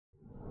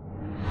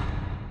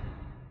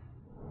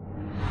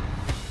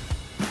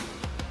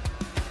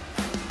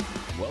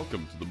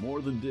Welcome to the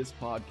More Than Dis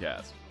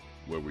podcast,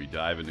 where we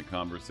dive into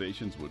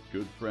conversations with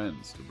good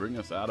friends to bring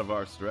us out of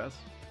our stress,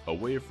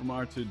 away from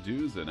our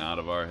to-dos, and out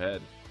of our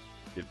head.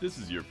 If this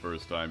is your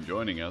first time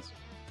joining us,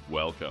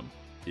 welcome.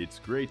 It's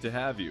great to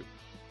have you.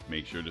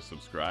 Make sure to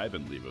subscribe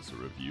and leave us a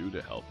review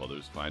to help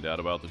others find out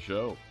about the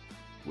show.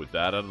 With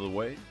that out of the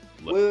way,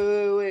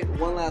 Wait.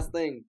 One last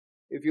thing.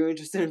 If you're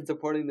interested in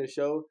supporting the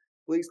show,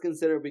 please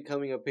consider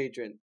becoming a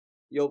patron.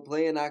 You'll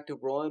play an active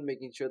role in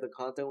making sure the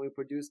content we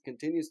produce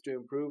continues to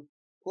improve.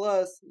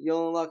 Plus,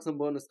 you'll unlock some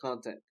bonus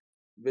content.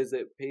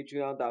 Visit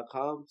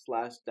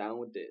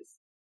patreon.com/downwithdiz.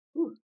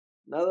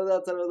 Now that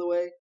that's out of the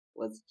way,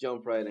 let's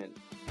jump right in.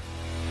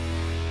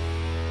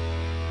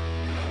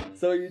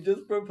 So you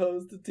just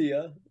proposed to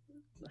Tia.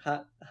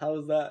 How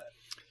was that?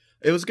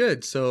 It was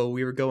good. So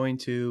we were going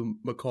to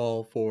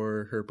McCall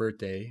for her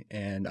birthday,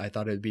 and I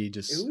thought it'd be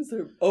just... It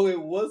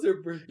was her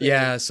birthday.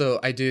 Yeah, so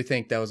I do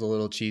think that was a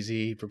little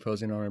cheesy,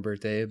 proposing on her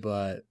birthday,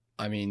 but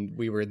I mean,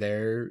 we were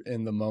there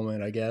in the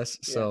moment, I guess.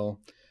 Yeah. So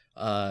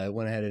I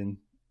went ahead and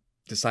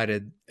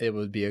decided it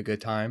would be a good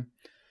time.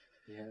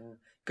 Yeah.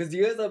 Because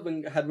you guys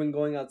had been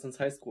going out since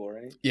high school,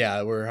 right?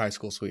 Yeah, we're high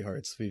school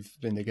sweethearts. We've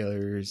been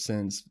together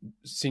since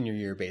senior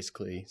year,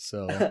 basically.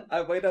 So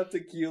I might have to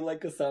cue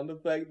like a sound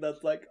effect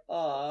that's like,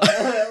 ah,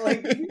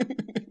 like.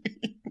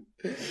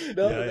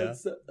 No, yeah,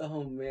 that's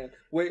oh man.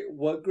 Wait,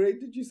 what grade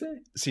did you say?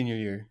 Senior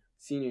year.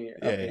 Senior year.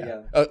 Yeah, okay,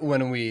 yeah.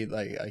 When we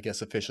I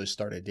guess officially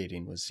started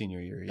dating was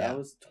senior year. Yeah. That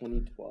was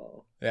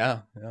 2012. Yeah.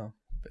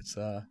 It's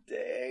dang,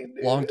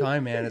 dude. Long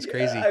time, man. It's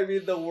crazy. I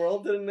mean, the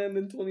world didn't end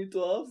in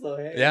 2012, so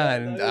hey. Yeah,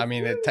 and I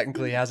mean, it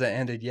technically hasn't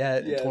ended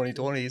yet in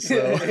 2020,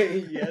 so.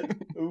 Yeah.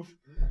 Oof.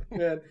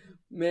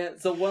 Man.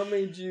 So what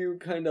made you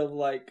kind of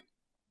like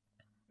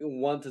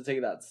want to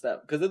take that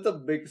step? Because it's a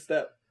big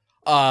step.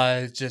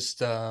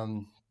 Just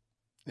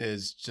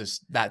is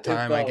just that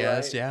time, I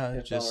guess. Right. Yeah,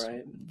 just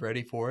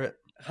ready for it.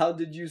 How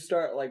did you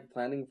start like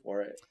planning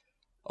for it?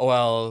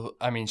 Well,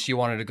 I mean, she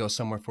wanted to go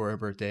somewhere for her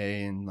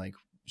birthday, and like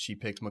she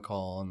picked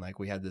McCall, and like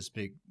we had this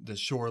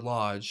Shore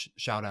Lodge.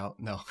 Shout out,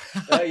 no.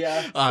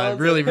 Yeah.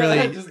 really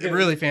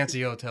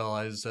fancy hotel.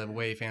 It was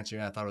way fancier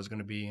than I thought it was going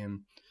to be,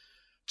 and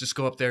just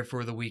go up there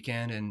for the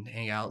weekend and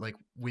hang out. Like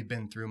we've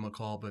been through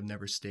McCall, but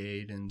never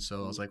stayed, and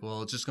so I was like,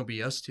 well, it's just going to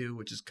be us two,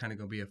 which is kind of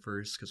going to be a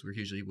first because we're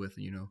usually with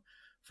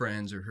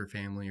friends or her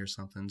family or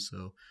something.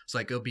 So it's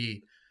like it'll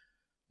be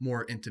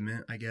more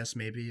intimate, I guess,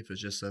 maybe if it's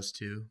just us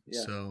two.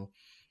 Yeah. So.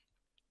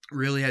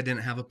 Really, I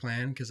didn't have a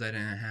plan because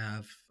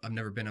I've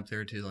never been up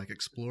there to like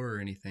explore or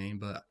anything,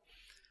 but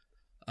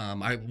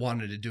I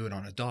wanted to do it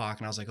on a dock,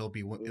 and I was like, it'll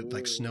be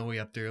like snowy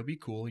up there, it'll be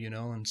cool,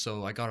 and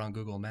so I got on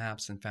Google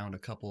Maps and found a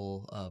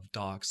couple of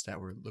docks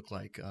that looked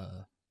like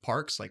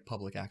parks, like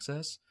public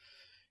access,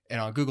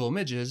 and on Google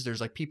Images, there's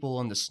like people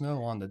in the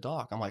snow on the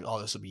dock. I'm like, oh,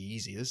 this will be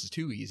easy, this is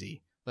too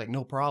easy, like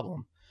no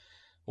problem.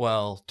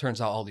 Well, turns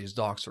out all these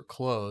docks are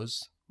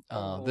closed.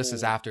 This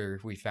is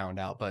after we found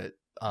out, but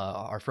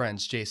our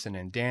friends Jason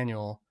and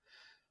Daniel,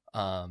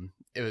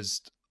 it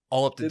was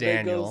all up to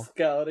Daniel. They go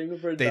scouting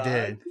for They dogs?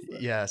 did,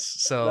 yes.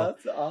 So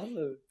that's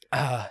awesome.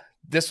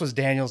 This was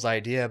Daniel's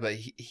idea, but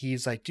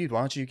he's like, dude,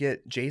 why don't you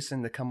get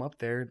Jason to come up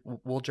there?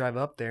 We'll drive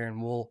up there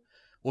and we'll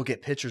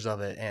get pictures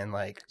of it and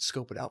like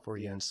scope it out for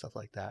you and stuff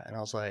like that. And I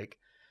was like,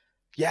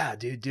 yeah,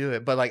 dude, do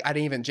it. But like,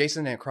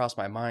 Jason didn't cross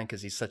my mind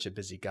because he's such a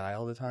busy guy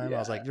all the time. Yeah. I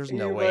was like, there's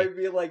no way. He might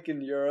be like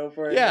in Europe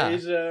or in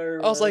Asia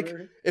or I was like,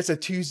 it's a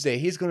Tuesday.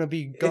 He's going to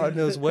be God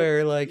knows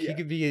where. Like, he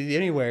could be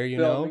anywhere,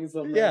 Filming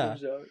some show. Yeah.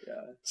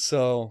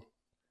 So,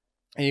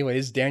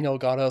 anyways, Daniel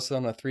got us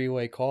on a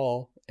 3-way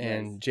call,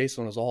 and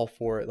Jason was all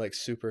for it, like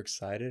super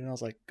excited. And I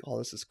was like, oh,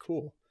 this is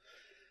cool.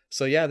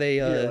 So, yeah, they...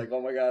 You're like, oh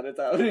my God, it's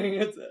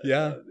happening.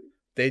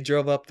 They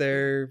drove up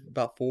there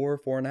about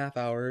 4.5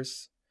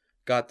 hours.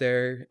 Got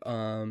there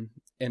an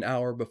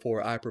hour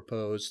before I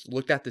proposed,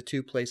 looked at the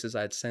 2 places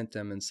I'd sent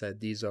them and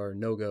said, these are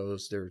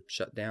no-goes, they're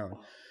shut down.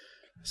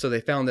 So they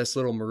found this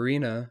little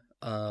marina,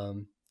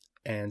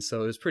 and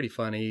so it was pretty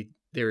funny.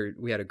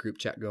 We had a group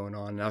chat going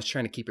on, and I was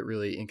trying to keep it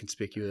really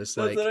inconspicuous.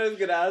 That's what I was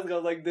going to ask. I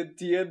was like, did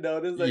Tia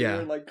notice that you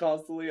were like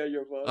constantly on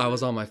your phone? I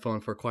was on my phone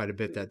for quite a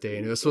bit that day,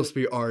 and it was supposed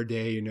to be our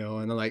day,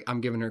 and like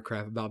I'm giving her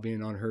crap about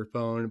being on her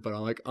phone, but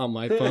I'm like on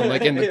my phone,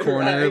 like in the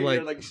corner.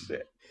 You're like,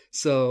 shit.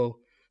 So...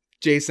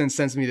 Jason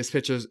sends me this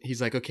picture.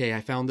 He's like, okay,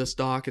 I found this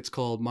dock. It's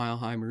called Mile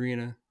High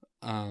Marina.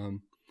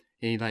 And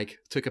he like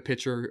took a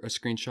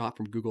screenshot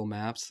from Google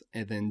Maps,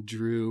 and then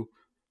drew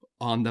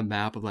on the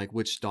map of like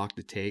which dock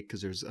to take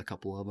because there's a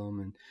couple of them.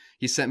 And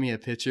he sent me a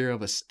picture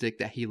of a stick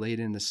that he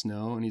laid in the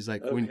snow. And he's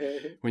like, when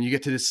you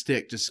get to this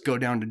stick, just go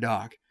down to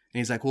dock.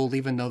 And he's like, we'll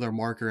leave another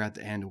marker at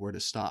the end where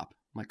to stop.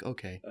 I'm like,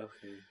 okay.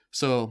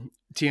 So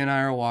Tia and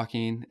I are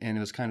walking, and it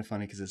was kind of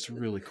funny because it's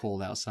really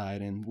cold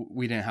outside, and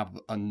we didn't have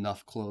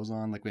enough clothes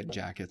on. Like we had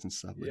jackets and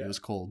stuff, but it was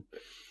cold.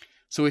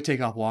 So we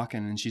take off walking,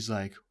 and she's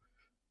like,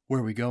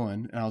 where are we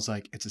going? And I was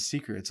like, it's a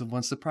secret. It's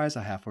one surprise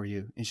I have for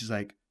you. And she's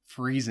like,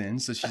 freezing.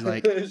 So she's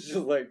like,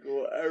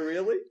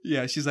 really?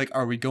 Yeah. She's like,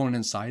 are we going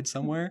inside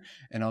somewhere?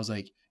 And I was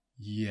like,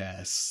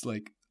 yes.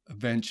 Like,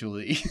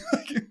 eventually.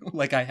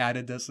 Like I had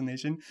a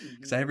destination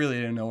because I really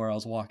didn't know where I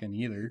was walking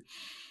either.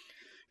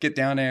 Get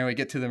down there, we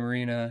get to the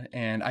marina,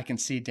 and I can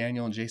see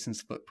Daniel and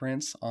Jason's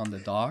footprints on the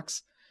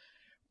docks.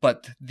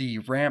 But the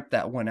ramp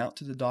that went out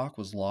to the dock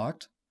was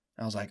locked.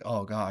 I was like,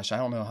 oh gosh, I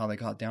don't know how they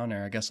got down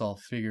there. I guess I'll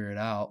figure it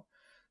out.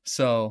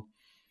 So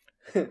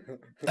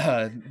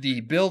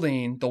the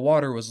building, the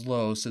water was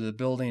low, so the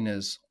building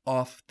is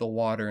off the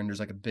water, and there's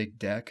like a big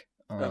deck.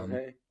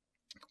 Okay.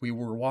 We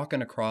were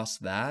walking across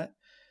that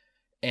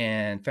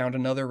and found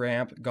another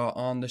ramp, got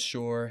on the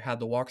shore, had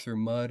to walk through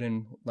mud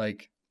and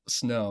like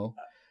snow,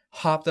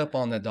 hopped up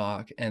on the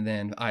dock, and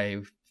then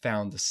I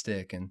found the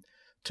stick and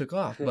took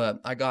off.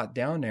 But I got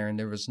down there and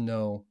there was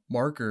no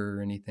marker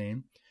or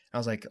anything. I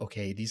was like,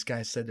 okay, these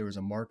guys said there was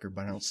a marker,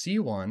 but I don't see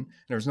one.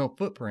 There was no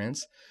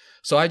footprints.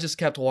 So I just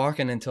kept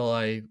walking until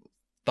I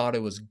thought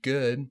it was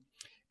good.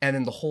 And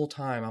then the whole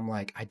time I'm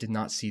like, I did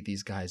not see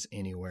these guys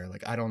anywhere.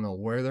 Like, I don't know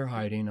where they're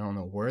hiding. I don't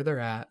know where they're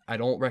at. I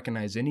don't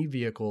recognize any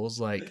vehicles.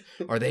 Like,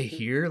 are they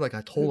here? Like,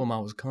 I told them I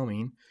was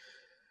coming.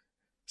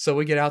 So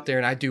we get out there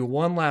and I do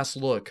one last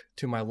look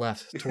to my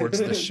left towards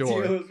the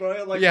shore.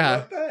 Like, yeah.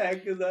 What the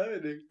heck is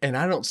happening? And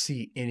I don't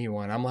see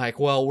anyone. I'm like,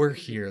 well, we're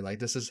here. Like,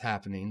 this is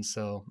happening.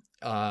 So,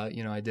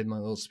 I did my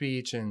little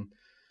speech and,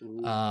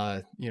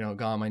 got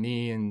on my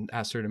knee and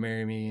asked her to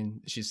marry me.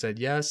 And she said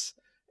yes.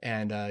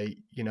 And,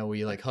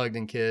 we like hugged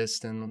and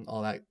kissed and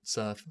all that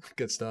stuff,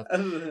 good stuff.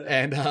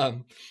 And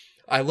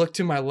I look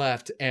to my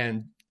left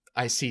and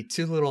I see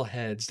two little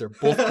heads. They're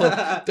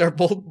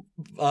both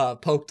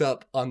poked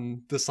up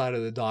on the side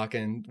of the dock,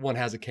 and one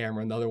has a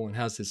camera, and the other one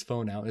has his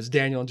phone out. It's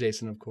Daniel and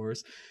Jason, of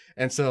course.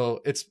 And so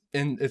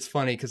it's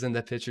funny because in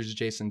the pictures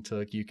Jason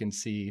took, you can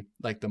see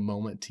like the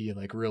moment he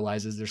like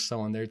realizes there's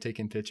someone there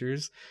taking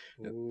pictures.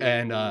 Ooh.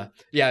 And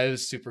it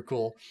was super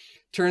cool.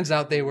 Turns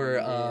out they were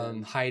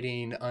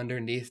hiding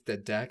underneath the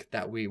deck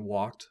that we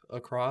walked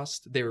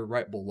across. They were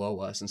right below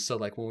us. And so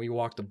like when we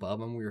walked above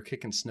them, we were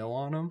kicking snow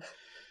on them.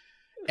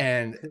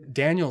 And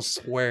Daniel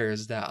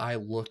swears that I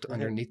looked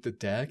underneath the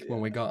deck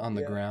when we got on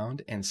the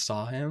ground and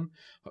saw him.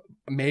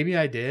 Maybe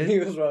I did. He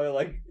was probably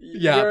like,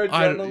 your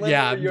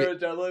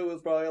adrenaline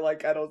was probably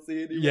like, I don't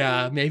see anything.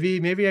 Yeah,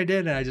 maybe I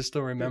did, and I just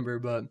don't remember.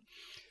 But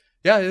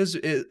yeah,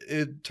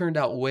 it turned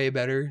out way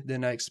better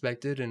than I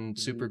expected, and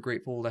super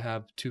grateful to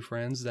have two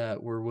friends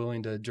that were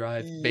willing to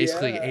drive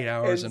basically 8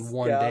 hours in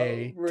one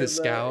day to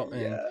scout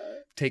and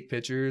take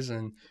pictures.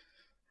 And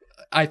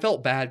I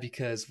felt bad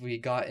because we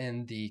got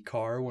in the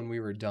car when we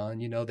were done.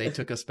 They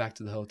took us back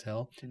to the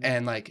hotel.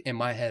 And like in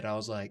my head, I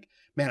was like,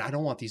 man, I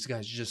don't want these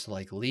guys to just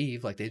like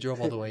leave. Like they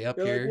drove all the way up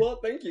here. Like, well,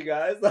 thank you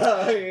guys.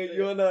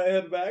 You want to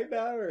head back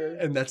now? Or?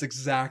 And that's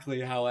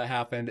exactly how it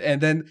happened.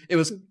 And then it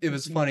was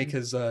funny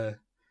because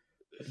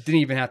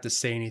didn't even have to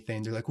say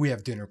anything. They're like, we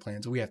have dinner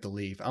plans. We have to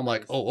leave. I'm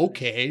like, oh,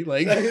 okay.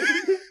 Like,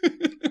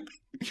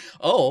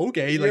 oh,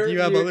 okay. Like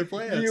you have other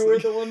plans. You were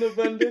the one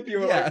offended.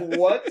 You were like,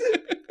 what?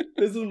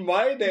 This is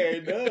my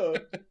day, no.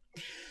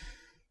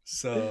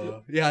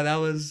 So that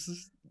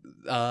was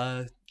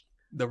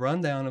the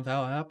rundown of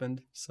how it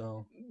happened.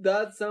 So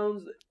that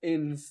sounds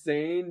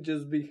insane.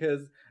 Just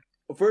because,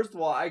 first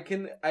of all, I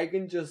can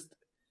just,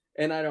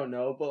 and I don't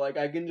know, but like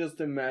I can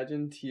just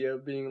imagine Tia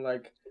being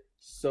like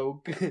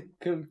so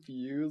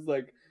confused,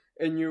 like,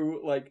 and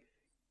you're like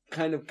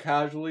kind of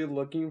casually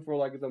looking for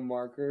like the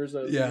markers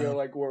as you're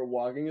like we're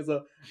walking.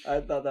 So I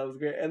thought that was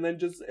great, and then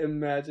just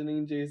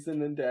imagining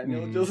Jason and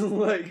Daniel just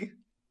like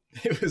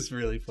it was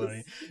really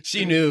funny.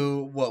 She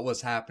knew what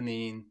was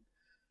happening.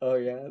 Oh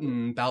yeah,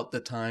 about the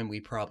time we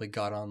probably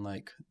got on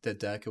like the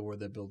deck of where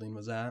the building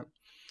was at.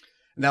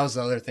 And that was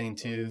the other thing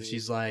too.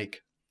 She's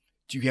like,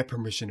 "Do you get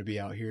permission to be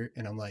out here?"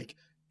 And I'm like,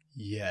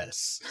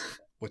 "Yes,"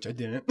 which I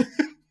didn't.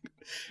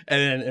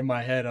 And then in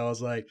my head, I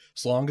was like,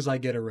 as long as I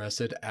get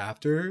arrested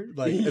after,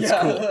 like, it's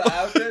cool.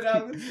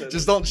 After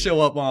just don't show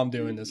up while I'm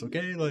doing this,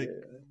 okay? Like,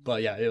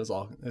 but yeah, it was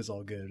all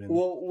good. And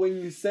well, when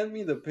you sent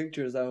me the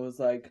pictures, I was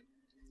like,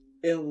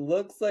 it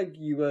looks like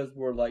you guys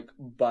were like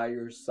by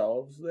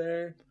yourselves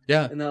there.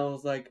 Yeah. And I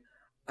was like,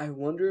 I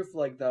wonder if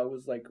like that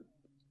was like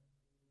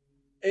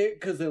it,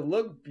 because it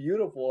looked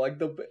beautiful. Like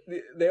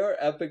they were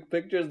epic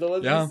pictures. The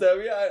ones you sent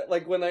me,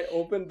 like when I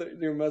opened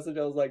your message,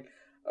 I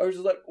was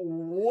just like,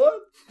 what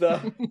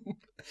the?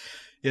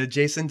 Yeah,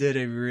 Jason did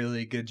a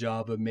really good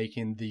job of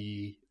making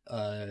the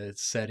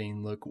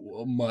setting look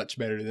much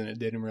better than it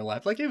did in real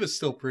life. Like, it was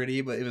still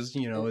pretty, but it was,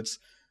 it's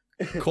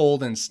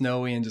cold and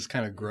snowy and just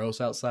kind of gross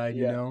outside,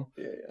 Yeah.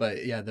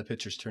 But yeah, the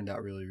pictures turned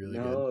out really, really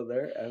good. No,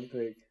 they're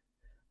epic.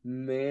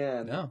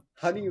 Man. Yeah.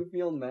 How do you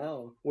feel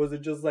now? Was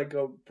it just like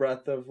a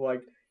breath of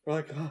like, we're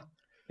like, oh,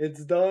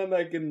 it's done,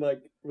 I can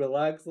like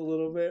relax a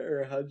little bit,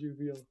 or how'd you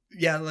feel?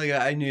 Yeah, like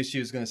I knew she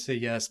was gonna say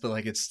yes, but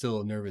like it's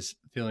still a nervous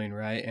feeling,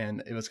 right?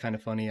 And it was kind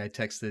of funny. I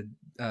texted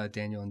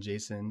Daniel and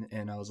Jason,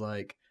 and I was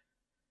like,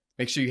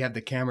 "Make sure you have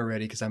the camera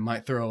ready because I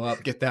might throw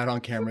up. Get that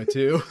on camera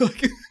too."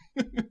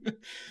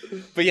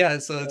 But yeah,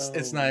 so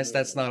it's nice. Man.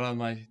 That's not on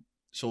my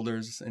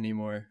shoulders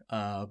anymore.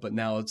 But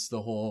now it's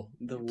the whole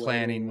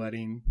planning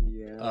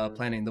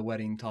the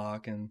wedding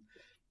talk and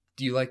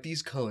do you like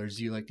these colors?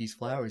 Do you like these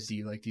flowers? Do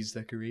you like these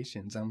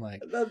decorations? I'm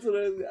like, That's what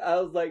I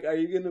was like, are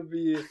you gonna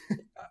be,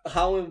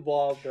 how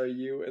involved are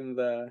you in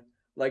the,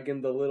 like,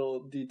 in the little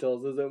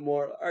details? Is it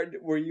more,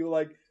 were you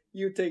like,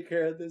 you take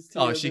care of this too?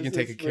 oh, she can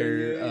take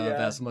care of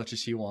as much as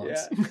she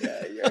wants.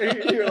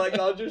 You're like,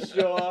 I'll just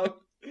show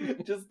up.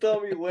 Just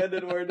tell me when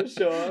and where to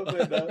show up.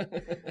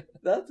 And,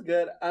 that's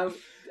good.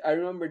 I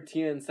remember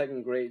Tia in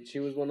second grade. She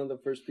was one of the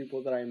first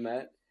people that I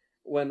met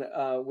when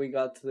we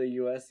got to the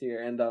U.S.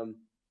 here. And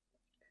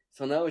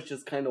so now it's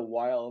just kind of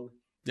wild.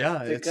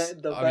 Yeah, it's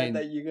the fact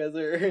that you guys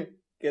are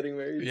getting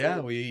married.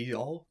 Yeah, we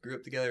all grew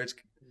up together. It's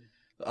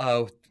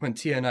when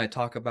Tia and I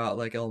talk about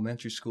like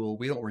elementary school,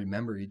 we don't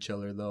remember each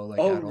other though.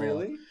 Like, oh, at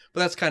really? All. But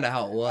that's kind of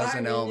how it was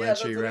in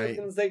elementary, right? I was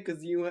gonna say,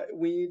 because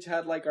we each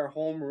had like our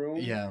home room.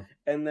 Yeah.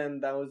 And then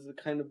that was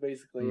kind of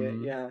basically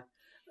it. Yeah.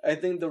 I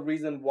think the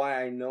reason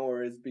why I know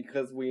her is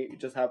because we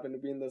just happened to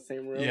be in the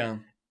same room. Yeah.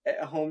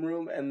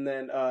 Homeroom, and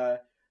then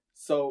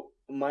so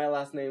my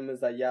last name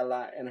is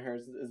Ayala and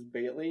hers is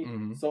Bailey.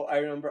 So I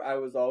remember I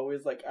was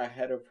always like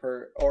ahead of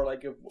her, or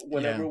like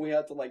whenever we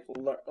had to like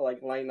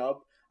line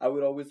up, I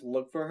would always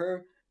look for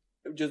her,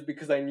 just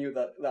because I knew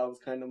that was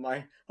kind of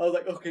I was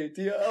like, okay,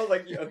 Tia, I was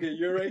like, okay,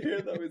 you're right here,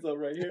 that was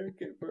right here,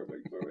 okay,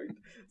 perfect.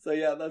 So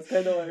yeah, that's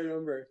kind of what I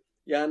remember.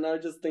 Yeah, now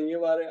just thinking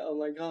about it, I'm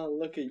like, oh,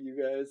 look at you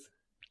guys.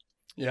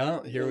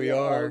 Yeah, here we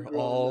are,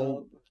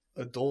 all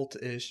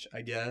adult-ish,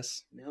 I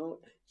guess.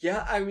 No,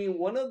 yeah, I mean,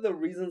 one of the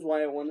reasons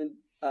why I wanted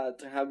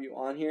to have you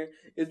on here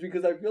is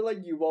because I feel like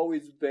you've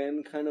always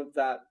been kind of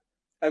that.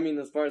 I mean,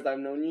 as far as I've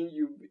known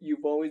you,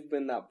 you've always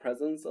been that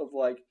presence of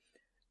like,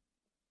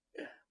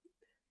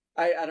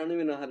 I don't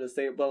even know how to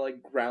say it, but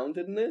like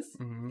groundedness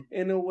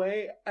in a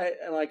way.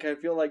 I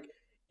feel like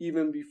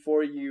even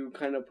before you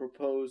kind of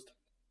proposed,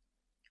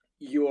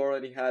 you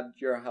already had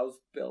your house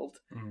built,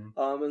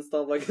 and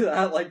stuff like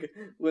that. Like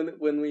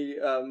when we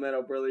met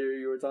up earlier,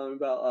 you were talking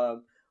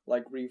about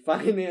like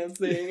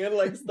refinancing and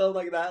like stuff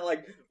like that,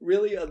 like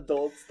really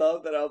adult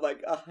stuff that I was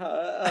like,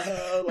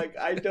 like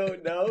I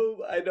don't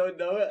know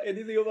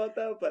anything about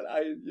that, but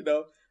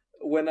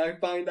when I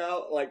find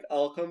out, like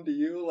I'll come to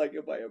you, like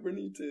if I ever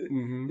need to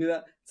do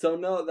that. So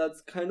no, that's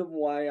kind of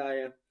why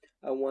I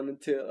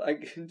wanted to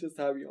like just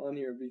have you on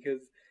here,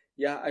 because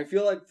yeah, I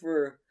feel like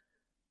for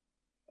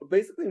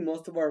basically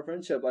most of our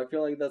friendship, I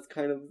feel like that's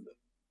kind of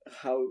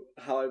how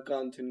I've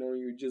gotten to know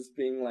you, just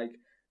being like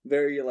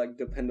very like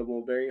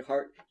dependable, very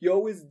hard. You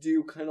always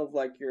do kind of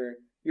like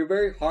you're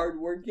very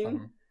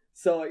hardworking.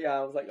 So yeah,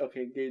 I was like,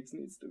 okay, Gage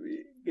needs to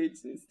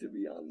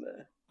be on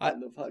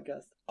the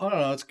podcast. I don't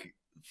know, it's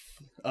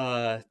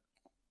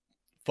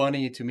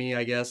funny to me,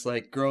 I guess,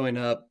 like growing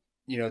up,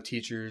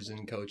 teachers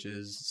and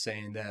coaches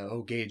saying that,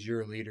 oh, Gage,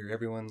 you're a leader,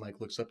 everyone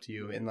like looks up to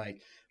you, and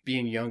like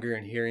being younger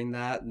and hearing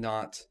that,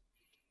 not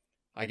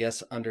I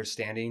guess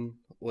understanding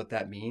what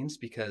that means,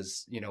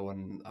 because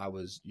when I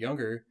was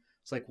younger,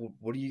 it's like, well,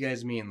 what do you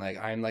guys mean? Like,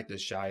 I'm like the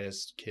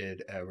shyest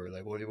kid ever.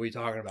 Like, what are we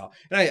talking about?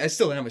 And I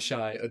still am a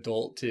shy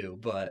adult too,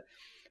 but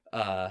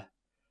I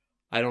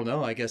don't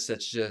know. I guess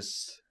that's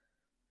just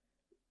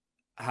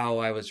how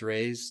I was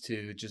raised,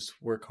 to just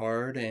work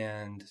hard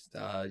and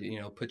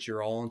put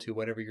your all into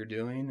whatever you're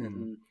doing.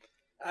 And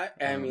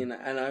I mean,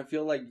 and I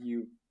feel like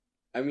you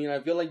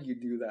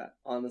do that,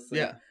 honestly.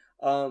 Yeah.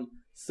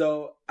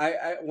 So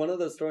I one of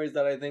the stories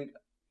that I think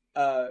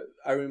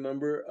I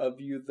remember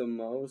of you the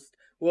most.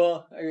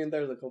 Well, I mean,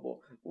 there's a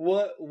couple.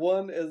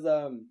 One is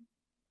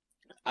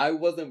I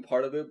wasn't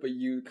part of it, but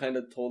you kind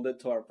of told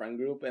it to our friend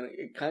group, and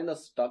it kind of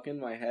stuck in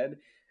my head.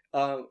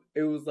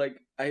 It was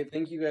like, I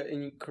think you guys,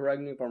 and you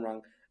correct me if I'm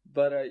wrong,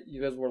 but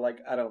you guys were like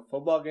at a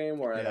football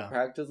game or at a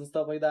practice and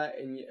stuff like that,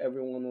 and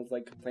everyone was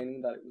like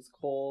complaining that it was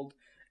cold,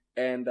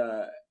 and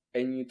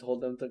you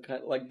told them to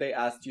kind of, like, they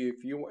asked you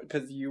if you were,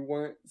 because you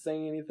weren't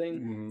saying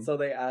anything, so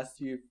they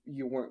asked you if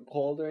you weren't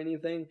cold or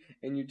anything,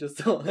 and you just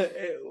told,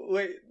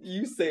 wait,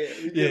 you say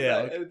it.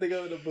 I think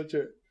I'm gonna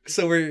butcher.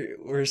 So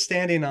we're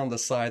standing on the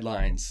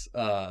sidelines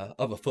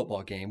of a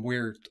football game.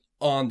 We're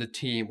on the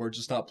team. We're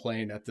just not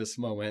playing at this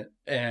moment,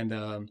 and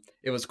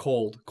it was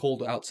cold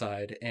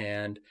outside,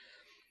 and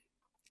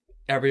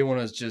everyone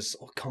was just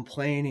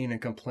complaining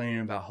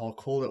about how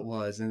cold it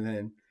was, and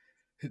then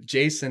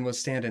Jason was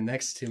standing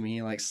next to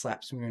me, like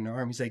slaps me in the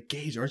arm. He's like,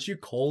 Gage, aren't you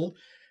cold?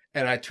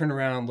 And I turned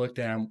around and looked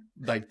at him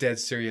like dead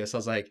serious. I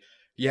was like,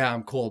 yeah,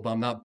 I'm cold, but I'm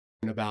not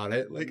about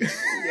it. Like,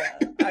 yeah,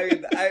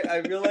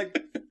 I feel like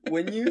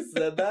when you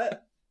said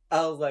that,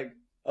 I was like,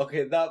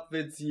 okay, that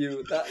fits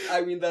you. That's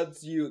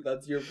you.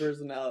 That's your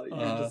personality.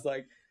 You're just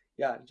like,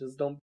 yeah, just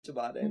don't bitch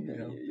about it,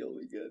 and you'll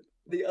be good.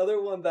 The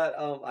other one that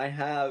I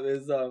have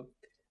is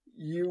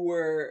you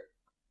were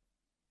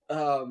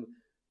and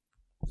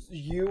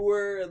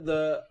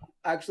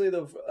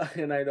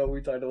I know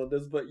we talked about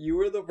this, but you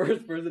were the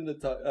first person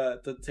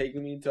to take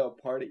me to a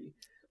party,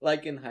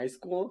 like in high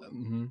school,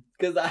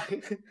 because I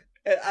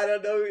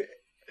don't know,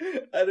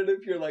 I don't know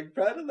if you're like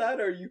proud of that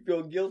or you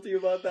feel guilty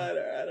about that,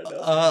 or I don't know.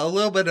 A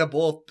little bit of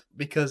both,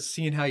 because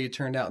seeing how you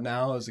turned out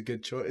now is a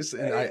good choice,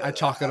 and I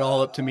chalk it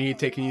all up to me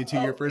taking you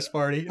to your first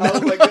party. I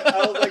was like,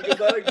 is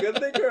that a good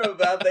thing or a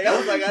bad thing? I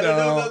was like, I don't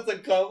know if that's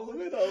a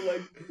compliment. I was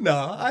like, no,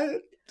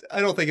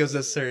 I don't think it was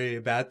necessarily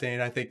a bad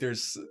thing. I think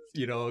there's,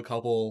 a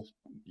couple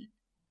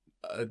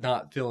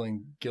not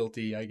feeling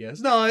guilty, I guess.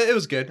 No, it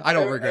was good. I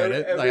don't regret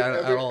it.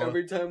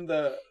 Every time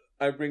that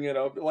I bring it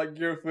up, like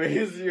your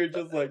face, you're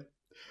just like,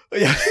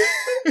 yeah.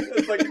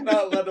 It's like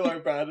not one of my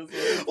proudest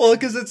words. Well,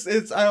 because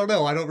it's I don't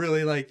know. I don't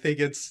really think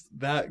it's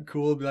that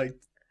cool.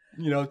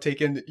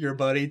 Taking your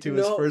buddy to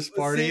his first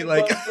party. See,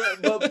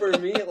 but for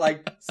me,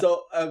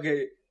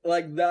 okay,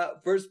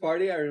 that first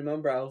party, I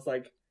remember I was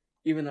like,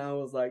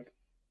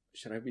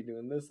 should I be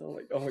doing this? I'm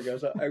like, oh my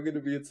gosh, I'm gonna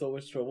be in so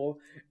much trouble.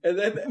 And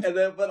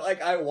then, but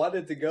I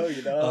wanted to go. I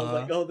was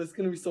like, oh, this is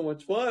gonna be so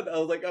much fun. I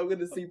was like, I'm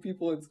gonna see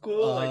people in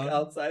school,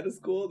 outside of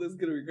school. This is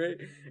gonna be great.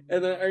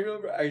 And then I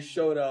remember I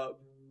showed up.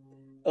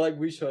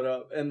 We showed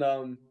up, and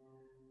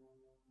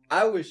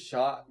I was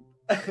shocked.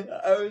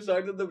 I was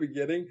shocked at the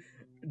beginning,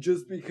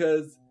 just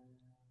because,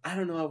 I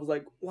don't know, I was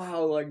like,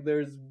 wow,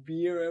 there's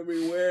beer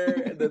everywhere,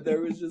 and then there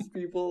was just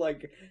people,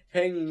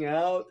 hanging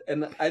out,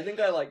 and I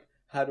think I,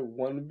 had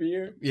one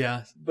beer.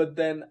 Yeah. But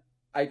then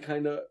I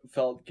kind of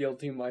felt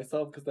guilty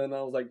myself, because then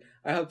I was like,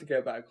 I have to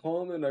get back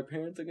home, and my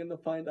parents are going to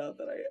find out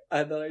that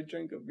I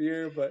drank a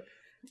beer, but...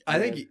 I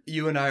think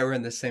you and I were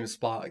in the same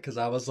spot, because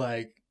I was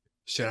like,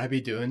 should I be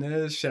doing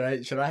this? Should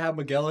I have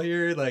Miguel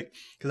here?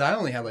 Because I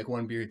only had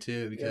one beer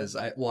too, because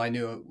I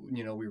knew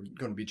we were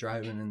going to be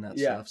driving and that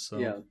stuff. So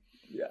yeah.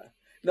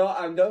 No,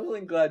 I'm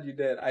definitely glad you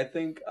did. I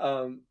think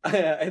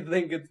I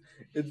think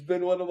it's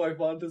been one of my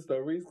fondest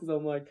memories, because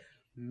I'm like,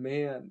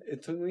 man,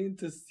 it took me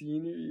into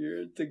senior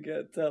year to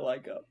get to a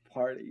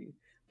party.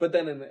 But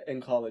then in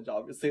college,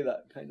 obviously,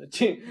 that kind of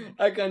changed.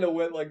 I kind of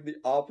went the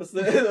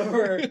opposite.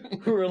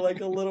 we're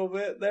a little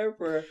bit there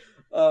for,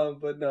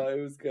 but no,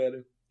 it was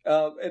good.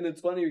 And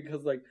it's funny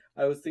because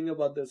I was thinking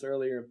about this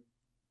earlier.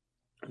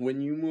 When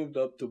you moved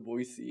up to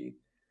Boise,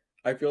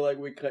 I feel like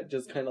we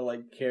just kind of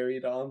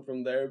carried on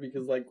from there,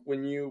 because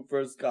when you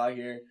first got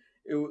here,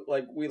 it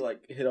we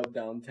hit up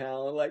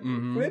downtown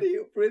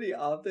pretty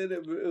often.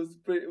 It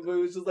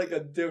was just a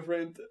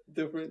different.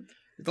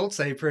 Don't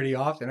say pretty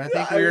often. I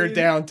think we were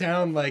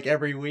downtown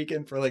every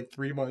weekend for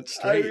 3 months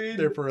straight.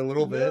 There for a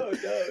little bit.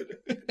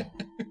 No.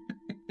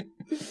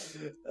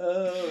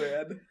 Oh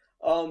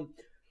man.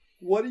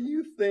 What do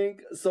you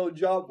think? So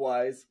job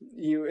wise,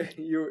 you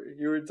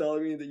were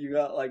telling me that you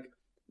got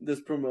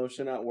this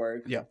promotion at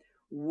work. Yeah.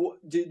 What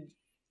did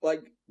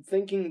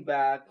thinking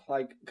back,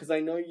 because I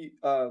know you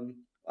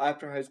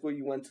after high school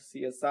you went to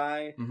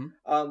CSI.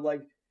 Mm-hmm.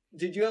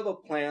 Did you have a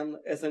plan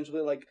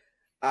essentially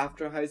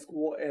after high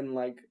school, and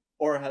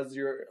or has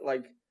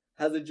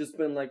it just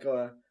been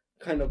a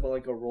kind of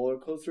a roller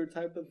coaster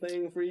type of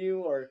thing for you,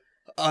 or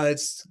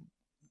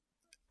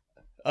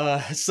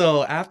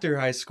so after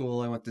high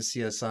school, I went to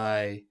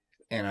CSI,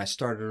 and I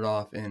started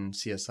off in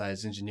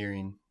CSI's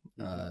engineering,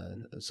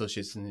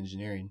 associates in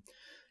engineering.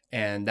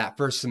 And that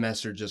first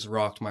semester just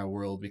rocked my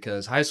world,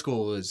 because high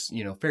school was,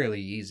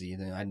 fairly easy.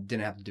 I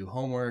didn't have to do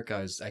homework.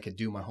 I could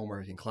do my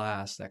homework in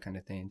class, that kind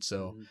of thing.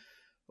 So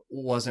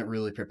wasn't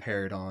really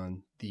prepared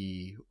on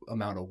the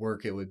amount of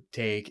work it would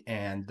take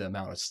and the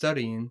amount of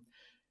studying.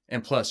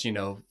 And plus,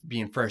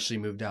 being freshly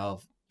moved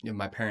out of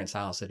my parents'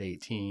 house at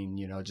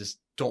 18, just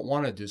don't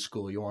want to do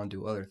school. You want to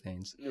do other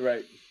things.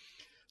 Right.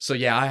 So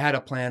yeah, I had a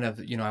plan of,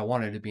 I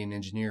wanted to be an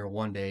engineer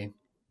one day.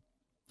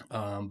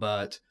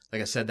 But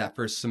like I said, that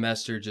first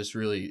semester just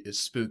really, it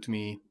spooked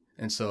me.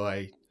 And so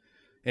I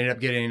ended up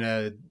getting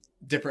a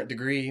different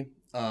degree,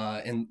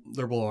 in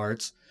liberal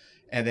arts.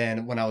 And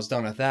then when I was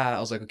done with that, I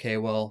was like, okay,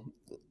 well,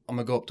 I'm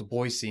going to go up to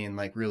Boise and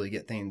really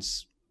get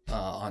things,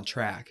 on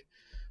track.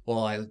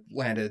 Well, I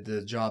landed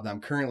the job that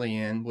I'm currently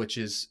in, which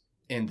is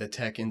in the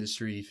tech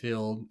industry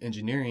field,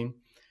 engineering.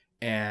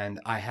 And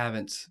I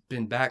haven't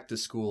been back to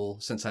school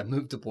since I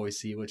moved to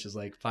Boise, which is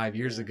 5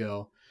 years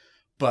ago.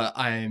 But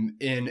I'm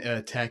in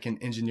a tech and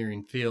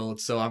engineering field,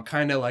 so I'm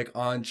kind of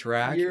on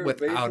track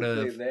without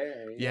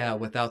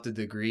the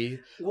degree.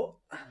 Well,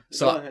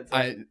 so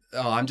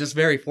I'm just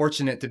very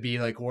fortunate to be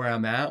where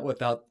I'm at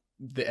without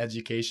the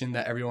education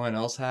that everyone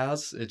else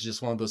has. It's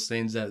just one of those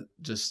things that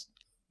just,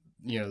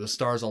 the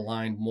stars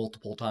aligned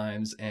multiple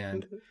times,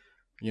 and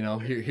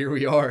here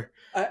we are.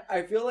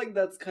 I feel like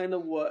that's kind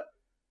of what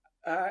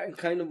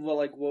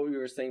what we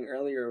were saying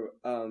earlier.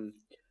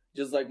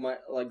 Just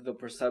the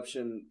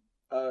perception.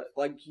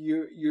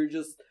 You're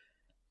just,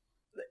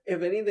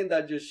 if anything,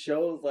 that just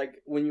shows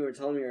when you were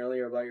telling me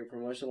earlier about your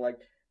promotion,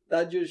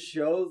 that just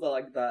shows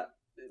that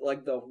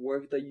the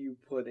work that you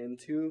put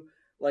into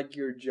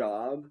your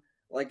job,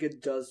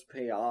 it does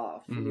pay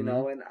off, mm-hmm.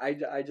 And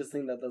I just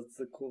think that that's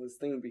the coolest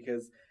thing,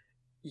 because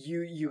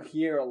you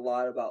hear a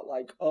lot about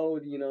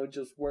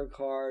just work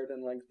hard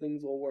and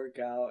things will work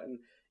out, and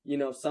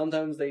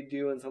sometimes they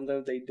do and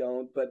sometimes they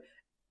don't, but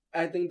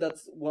I think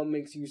that's what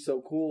makes you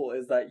so cool,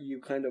 is that you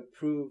kind of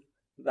prove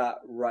that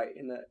right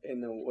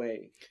in a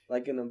way,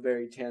 like in a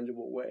very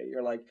tangible way.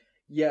 You're like,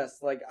 yes,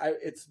 like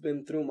it's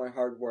been through my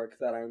hard work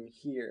that I'm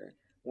here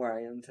where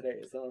I am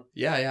today. So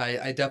Yeah,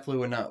 I definitely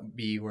would not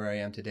be where I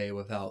am today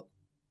without,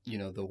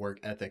 the work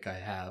ethic I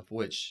have,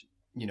 which,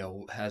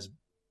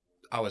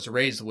 I was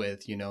raised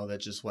with,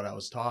 that's just what I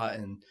was taught.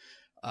 And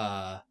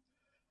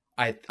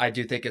I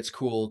do think it's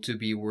cool to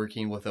be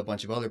working with a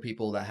bunch of other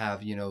people that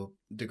have,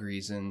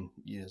 degrees in,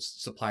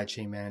 supply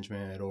chain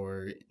management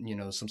or,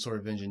 some sort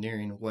of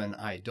engineering when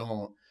I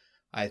don't.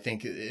 I do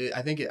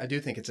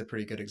think it's a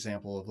pretty good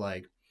example of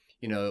like,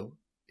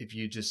 if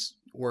you just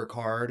work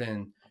hard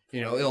and,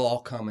 it'll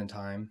all come in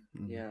time.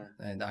 Yeah.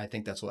 And I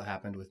think that's what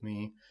happened with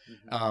me.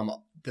 Mm-hmm.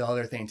 The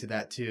other thing to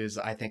that too is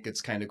I think it's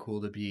kind of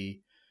cool to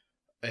be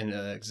an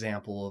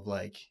example of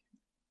like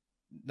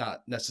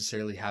not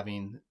necessarily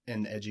having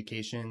an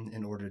education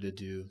in order to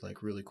do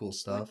like really cool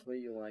stuff. Like what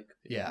you like.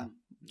 Yeah.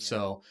 Yeah.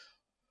 So,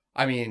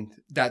 I mean,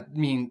 that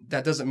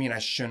doesn't mean I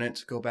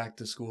shouldn't go back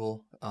to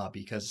school,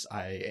 because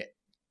I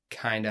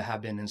kind of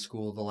have been in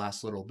school the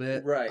last little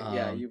bit. Right.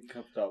 Yeah. You've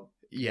kept up.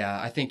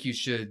 Yeah. I think you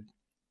should,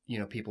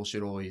 people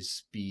should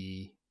always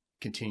be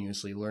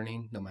continuously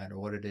learning, no matter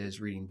what it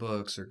is, reading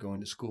books or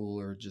going to school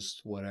or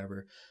just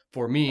whatever.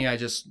 For me, I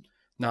just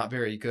not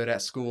very good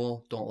at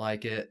school, don't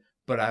like it,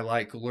 but I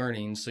like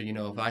learning. So,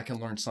 if I can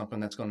learn something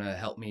that's going to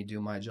help me do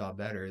my job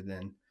better,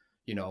 then,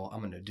 I'm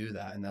going to do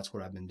that. And that's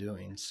what I've been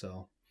doing.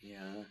 So,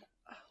 yeah.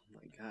 Oh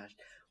my gosh.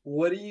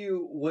 What do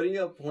you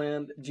have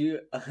planned? Do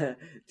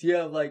you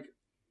have like,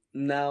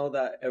 now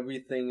that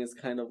everything is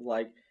kind of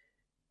like,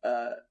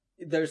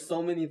 there's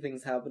so many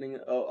things happening.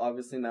 Oh,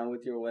 obviously now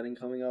with your wedding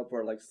coming up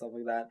or like stuff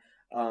like that.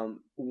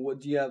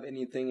 What do you have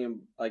anything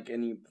in like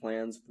any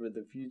plans for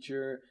the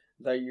future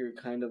that you're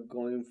kind of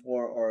going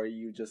for, or are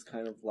you just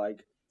kind of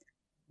like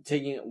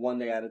taking it one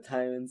day at a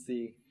time and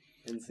see?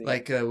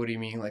 Like, what do you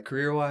mean? Like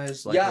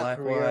career-wise? Like yeah,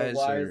 life-wise?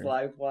 career-wise,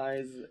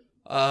 life-wise.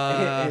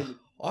 I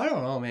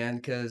don't know, man,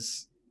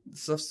 because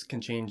stuff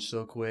can change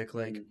so quick.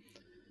 Like,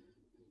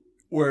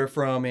 we're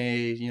from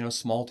a,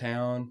 small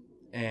town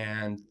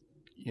and,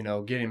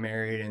 getting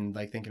married and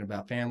like thinking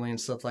about family and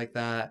stuff like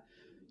that,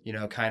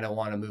 kind of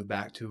want to move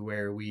back to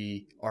where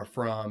we are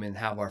from and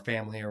have our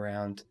family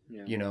around,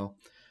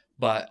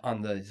 But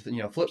on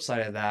the, flip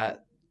side of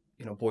that,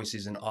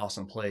 Boise's an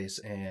awesome place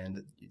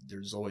and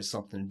there's always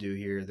something to do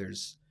here.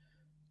 There's,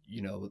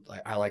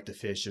 like I like to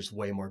fish. There's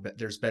way more,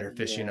 there's better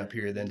fishing up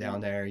here than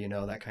down there,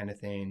 that kind of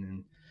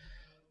thing.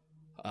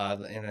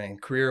 And then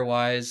career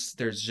wise,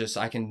 there's just,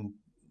 I can,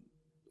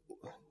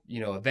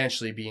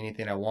 eventually be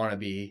anything I want to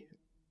be.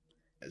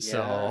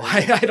 So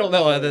I don't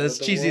know, as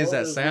cheesy as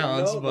that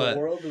sounds, but the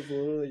world is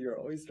literally your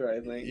oyster, I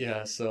think.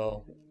 Yeah.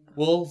 So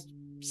we'll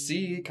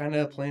see, kind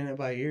of playing it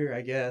by ear,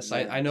 I guess.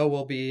 Yeah. I know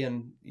we'll be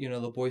in,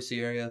 the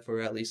Boise area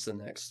for at least the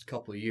next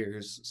couple of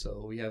years.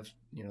 So we have,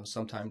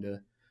 some time to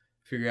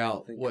figure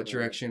out what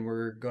direction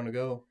we're going to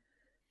go.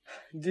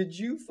 Did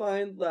you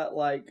find that,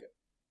 like,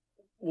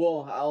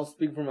 well, I'll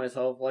speak for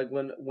myself. Like,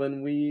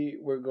 when we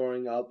were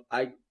growing up,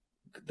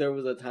 there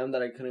was a time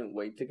that I couldn't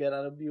wait to get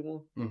out of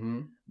Buell.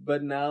 Mm-hmm.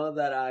 But now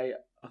that I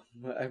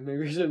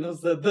maybe shouldn't have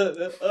said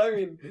that. I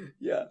mean,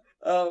 yeah.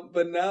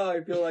 But now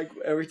I feel like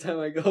every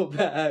time I go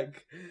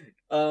back,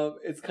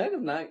 it's kind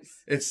of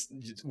nice.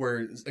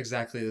 We're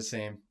exactly the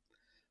same.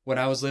 When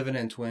I was living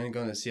in Twin,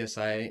 going to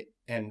CSI,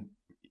 and,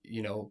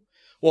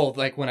 well,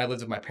 like when I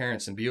lived with my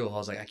parents in Buell, I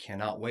was like, I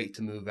cannot wait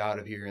to move out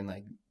of here and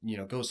like,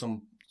 go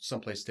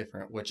someplace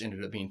different, which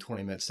ended up being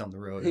 20 minutes down the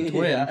road in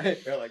Twin. Yeah,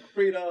 you're like,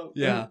 freedom.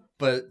 Yeah,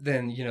 but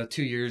then,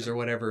 2 years or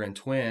whatever in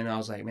Twin, I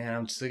was like, man,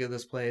 I'm sick of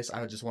this place.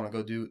 I just want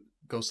to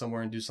go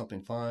somewhere and do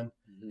something fun.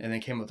 Mm-hmm. And then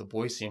came up to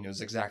Boise, and it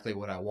was exactly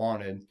what I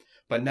wanted.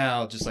 But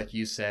now, just like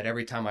you said,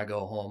 every time I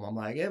go home, I'm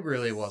like, it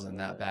really wasn't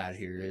that bad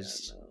here.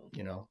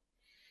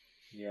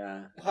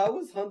 Yeah. How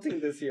was hunting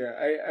this year?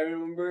 I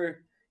remember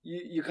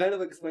you kind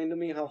of explained to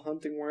me how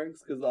hunting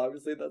works, because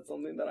obviously that's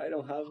something that I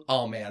don't have.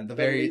 Oh man, the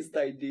least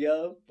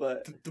idea.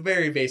 But the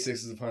very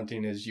basics of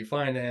hunting is you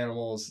find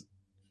animals,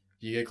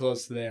 you get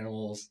close to the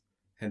animals,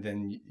 and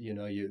then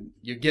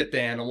you get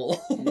the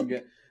animal.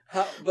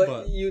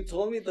 But you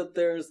told me that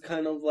there's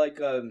kind of like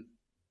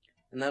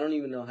and I don't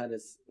even know how to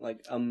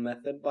like a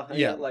method behind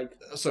it. Like,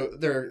 so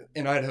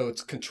in Idaho,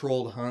 it's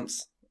controlled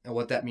hunts, and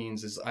what that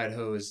means is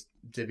Idaho is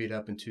divvied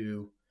up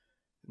into,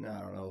 I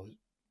don't know,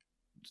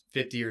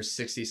 50 or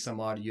 60 some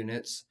odd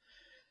units,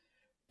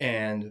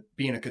 and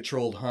being a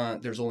controlled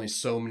hunt, there's only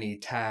so many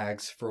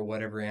tags for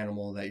whatever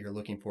animal that you're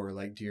looking for,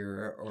 like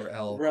deer or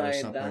elk or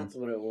something. Right, that's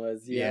what it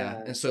was.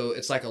 Yeah, and so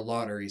it's like a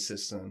lottery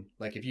system.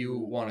 Like if you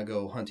want to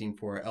go hunting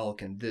for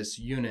elk in this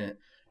unit,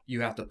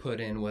 you have to put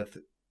in with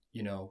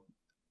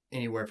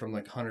anywhere from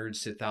like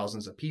hundreds to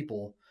thousands of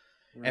people,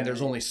 and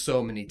there's only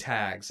so many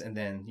tags, and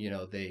then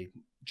they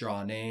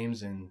draw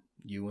names and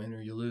you win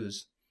or you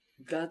lose.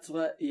 That's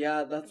what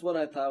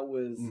I thought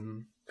was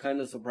kind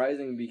of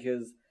surprising,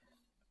 because,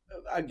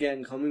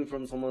 again, coming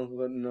from someone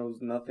who knows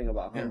nothing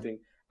about hunting,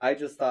 I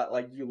just thought,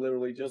 like, you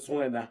literally just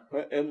went out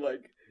and,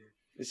 like,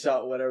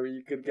 shot whatever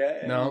you could get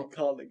and No. you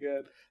called it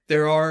good.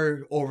 There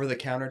are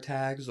over-the-counter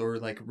tags or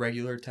like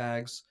regular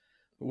tags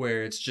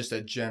where it's just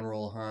a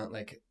general hunt.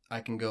 Like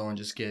I can go and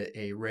just get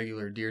a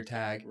regular deer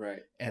tag,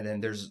 Right. and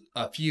then there's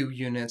a few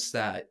units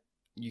that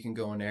you can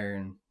go in there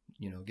and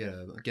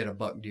get a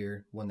buck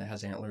deer, one that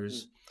has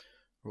antlers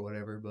or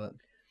whatever. But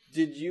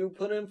did you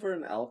put in for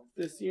an elk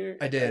this year?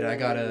 I did. I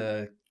got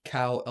a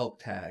cow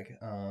elk tag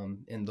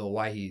in the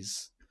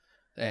Waihees,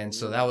 and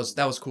so that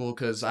was cool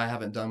because I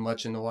haven't done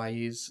much in the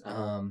Waihees,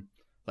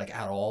 like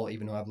at all,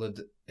 even though I've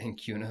lived in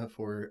Cuna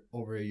for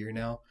over a year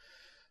now.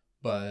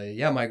 But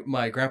yeah,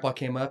 my grandpa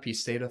came up, he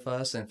stayed with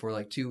us, and for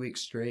like 2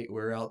 weeks straight, we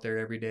were out there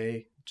every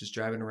day, just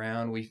driving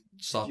around. We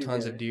saw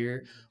tons of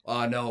deer.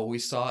 No, we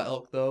saw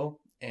elk though,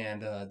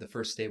 and the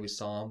first day we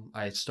saw them,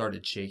 I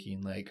started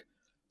shaking, like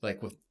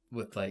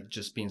with like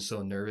just being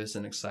so nervous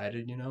and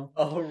excited, you know?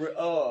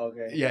 Oh,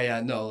 okay.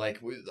 Yeah, no, like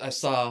I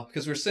saw,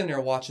 because we're sitting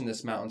there watching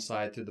this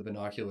mountainside through the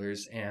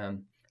binoculars,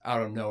 and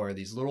out of nowhere,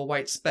 these little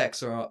white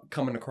specks are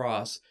coming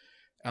across.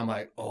 I'm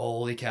like,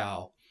 holy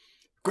cow,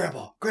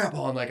 Grandpa,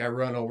 and like I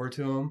run over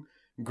to him,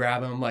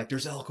 grab him, like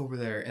there's elk over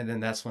there, and then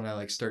that's when I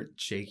like start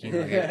shaking.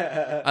 Like,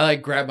 I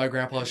like grab my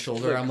grandpa's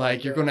shoulder. I'm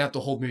like, you're gonna have to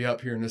hold me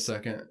up here in a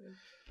second.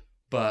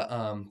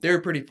 But they were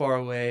pretty far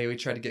away. We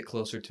tried to get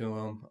closer to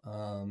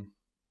them.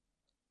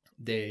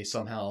 They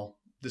somehow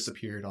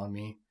disappeared on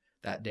me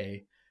that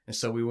day. And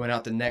so we went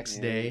out the next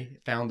day,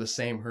 found the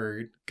same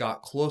herd,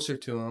 got closer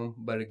to them,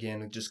 but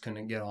again, just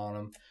couldn't get on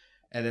them.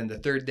 And then the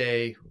third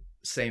day,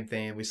 same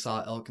thing. We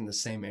saw elk in the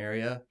same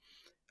area.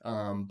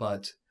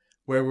 But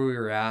where we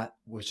were at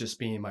was just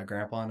being my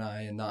grandpa and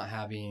I, and not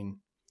having,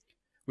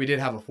 we did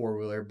have a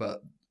 4-wheeler,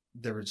 but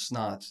there was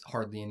not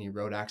hardly any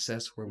road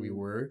access where we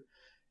were.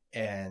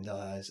 And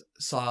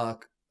saw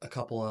a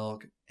couple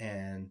elk,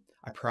 and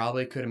I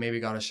probably could have maybe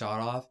got a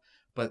shot off,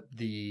 but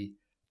the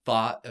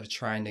thought of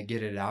trying to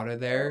get it out of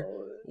there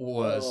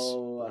was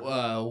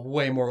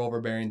way more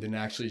overbearing than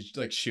actually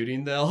like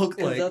shooting the elk.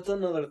 Like, that's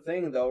another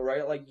thing though,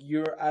 right? Like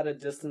you're at a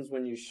distance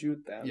when you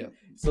shoot them. Yeah.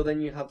 So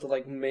then you have to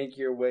like make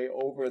your way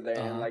over there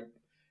and like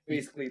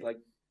basically like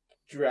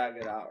drag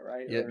it out,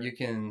 right? Yep, you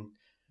can,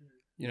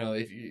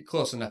 if you're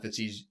close enough, it's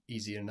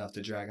easy enough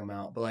to drag them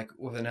out. But like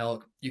with an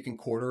elk, you can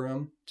quarter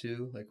them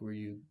too, like where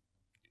you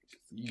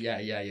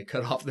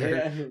cut off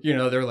their,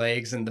 their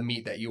legs and the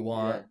meat that you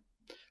want. Yeah.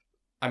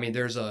 I mean,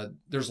 there's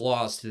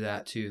laws to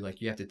that too.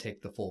 Like you have to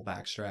take the full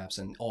back straps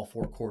and all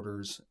 4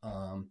 quarters.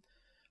 I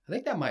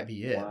think that might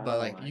be it. Wow. But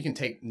like you can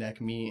take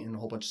neck meat and a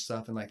whole bunch of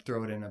stuff and like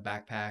throw it in a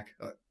backpack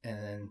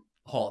and then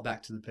haul it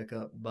back to the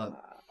pickup.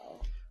 But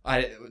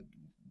I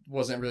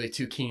wasn't really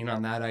too keen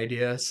on that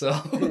idea. So,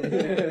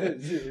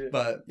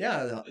 but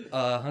yeah,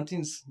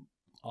 hunting's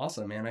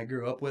awesome, man. I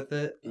grew up with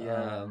it.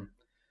 Yeah.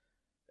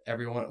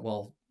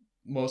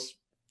 Most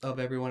of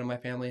everyone in my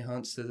family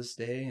hunts to this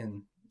day,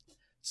 and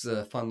it's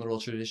a fun little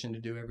tradition to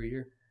do every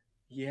year.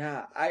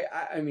 Yeah,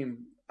 I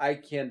mean, I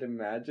can't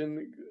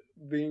imagine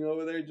being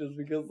over there just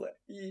because like,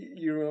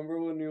 you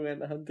remember when we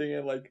went hunting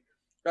and like,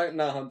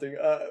 not hunting,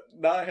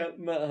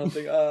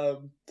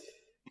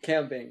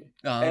 camping.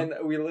 And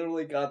we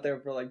literally got there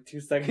for like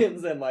 2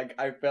 seconds and like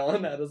I fell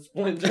and had a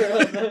splinter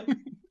on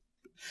them.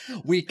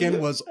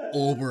 Weekend was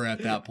over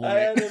at that point. I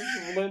had a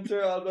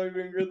splinter on my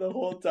finger the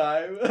whole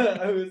time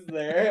I was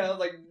there. I was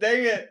like,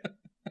 dang it.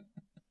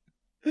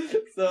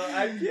 So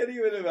I can't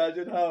even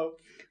imagine how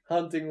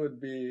hunting would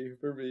be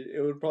for me.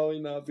 It would probably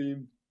not be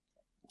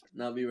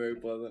very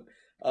pleasant.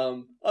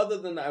 Other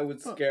than I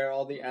would scare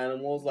all the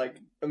animals. Like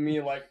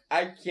me, like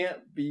I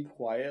can't be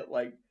quiet,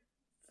 like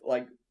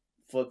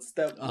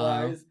footstep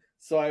wise.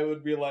 So I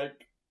would be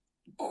like,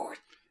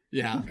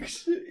 yeah.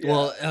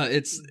 Well,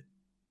 it's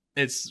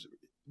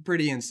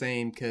pretty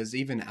insane because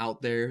even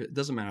out there, it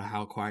doesn't matter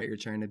how quiet you're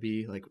trying to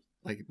be.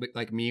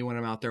 Like me when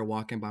I'm out there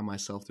walking by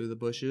myself through the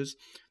bushes.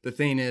 The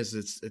thing is,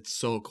 it's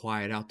so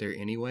quiet out there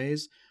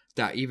anyways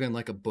that even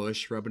like a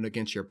bush rubbing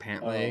against your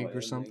pant leg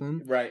or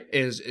something, right?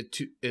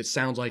 It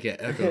sounds like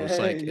it echoes.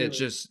 Like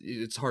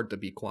it's hard to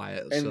be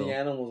quiet. And the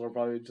animals are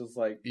probably just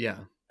like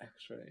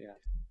extra,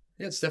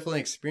 Yeah, it's definitely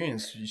an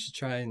experience. You should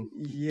try and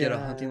get a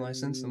hunting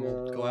license, and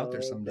we'll go out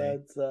there someday.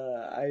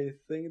 I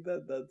think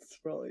that's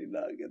probably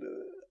not gonna.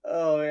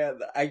 Oh yeah,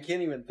 I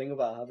can't even think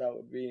about how that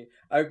would be.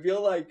 I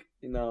feel like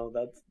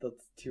that's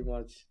too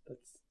much.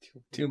 That's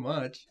too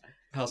much.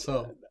 How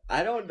so?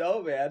 I don't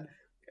know, man.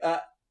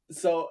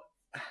 So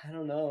I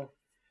don't know.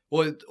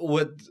 What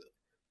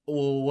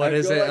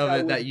is it of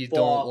it that you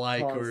don't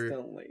like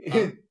constantly.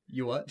 Or?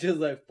 You what? Just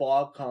like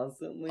fall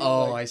constantly.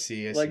 Oh, like, I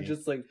see. Like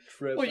just like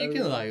trip. Well, you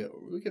can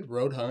we could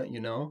road hunt,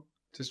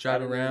 just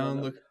drive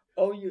around. Look.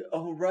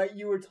 Oh, right.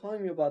 You were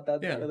telling me about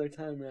that the other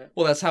time, right?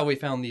 Well, that's how we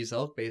found these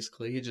elk.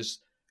 Basically,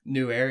 just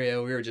new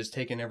area. We were just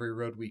taking every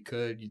road we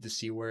could to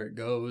see where it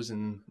goes,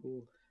 and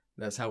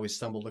that's how we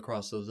stumbled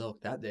across those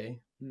elk that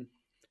day.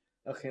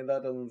 Okay,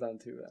 that doesn't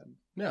sound too bad.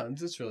 No,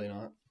 it's really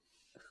not.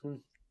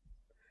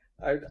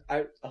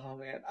 Oh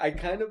man, I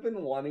kind of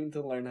been wanting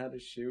to learn how to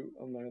shoot.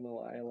 I'm not gonna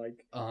lie,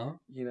 like,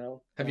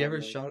 Have you ever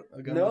like, shot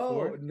a gun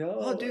before? No.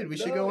 Oh, dude, we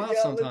should No, go out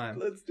yeah, sometime.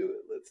 Let's do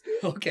it. Let's do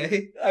it.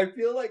 Okay. I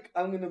feel like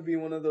I'm gonna be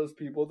one of those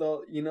people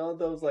though. You know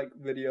those like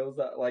videos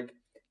that like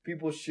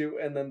people shoot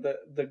and then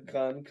the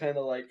gun kind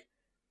of like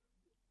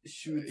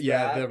shoots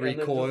back the and then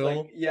just, recoil.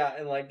 like,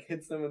 and like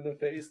hits them in the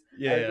face.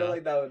 Yeah, I feel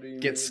like that would be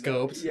get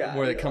scoped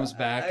where it comes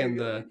back and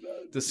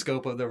the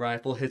scope of the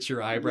rifle hits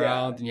your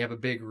eyebrow and you have a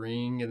big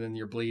ring and then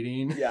you're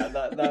bleeding. Yeah,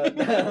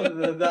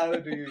 that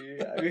would be me.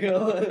 I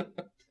feel.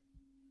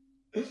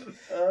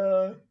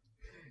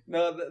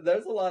 No,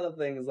 there's a lot of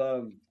things.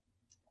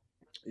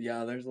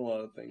 There's a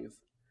lot of things.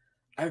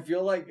 I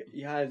feel like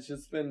it's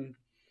just been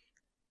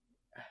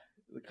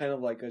kind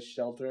of like a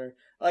shelter.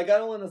 Like, I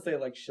don't want to say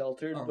like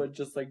sheltered, but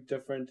just like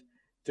different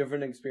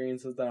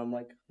experiences that I'm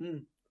like,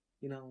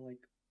 like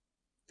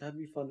that'd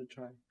be fun to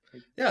try.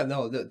 Like, yeah,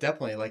 no,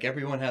 definitely. Like,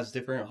 everyone has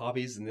different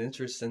hobbies and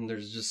interests, and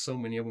there's just so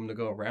many of them to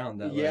go around.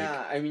 That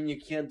I mean, you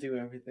can't do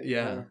everything.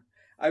 Yeah.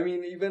 I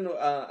mean, even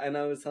and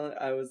I was talking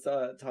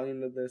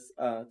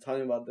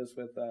about this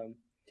with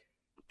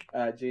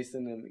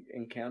Jason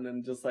and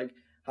Camden, just like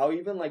how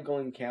even like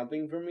going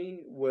camping for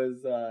me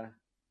was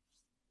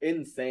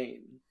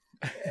insane.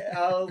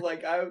 I was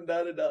like, I'm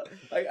not enough.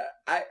 Like,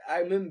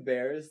 I'm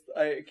embarrassed.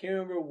 I can't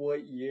remember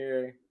what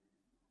year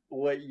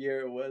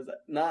it was.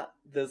 Not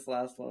this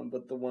last one,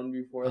 but the one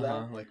before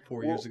that. Like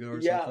 4 years ago or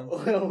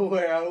something.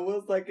 Where I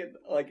was like an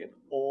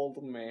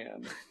old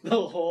man the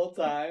whole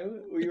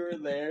time we were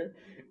there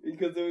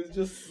because it was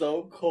just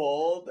so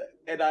cold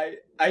and I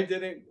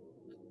didn't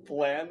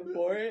plan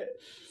for it.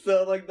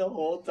 So like the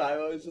whole time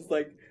I was just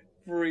like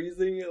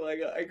freezing. Like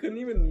I couldn't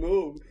even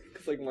move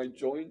because like my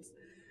joints.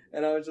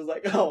 And I was just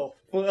like, oh,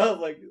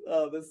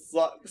 this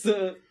sucks.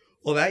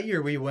 Well, that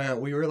year we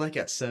were like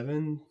at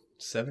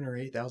 7,000 or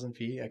 8,000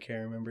 feet. I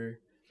can't remember.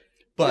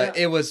 But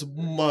it was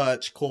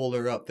much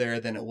colder up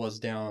there than it was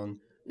down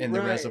in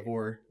the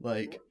reservoir.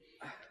 Like,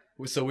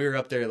 so we were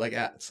up there like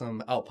at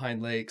some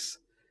alpine lakes.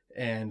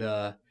 And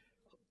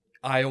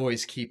I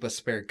always keep a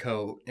spare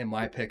coat in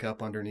my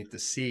pickup underneath the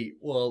seat.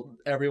 Well,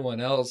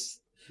 everyone else,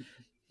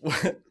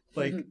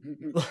 like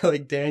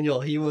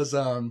Daniel, he was...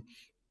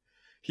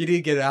 He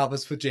didn't get out of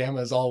his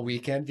pajamas all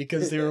weekend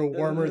because they were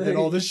warmer than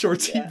all the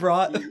shorts he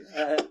brought. No,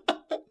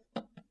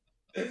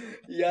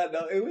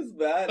 it was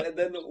bad. And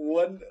then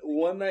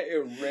one night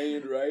it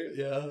rained, right?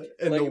 Yeah,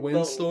 and like the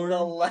windstorm.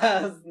 The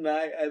last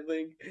night, I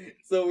think.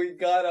 So we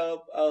got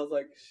up. I was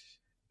like,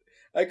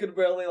 I could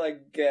barely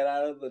like get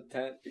out of the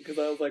tent because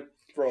I was like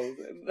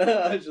frozen.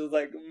 I was just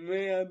like,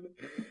 man.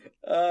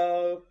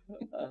 But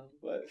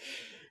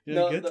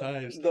good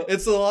times.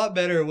 It's a lot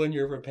better when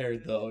you're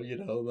prepared, though.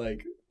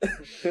 Like.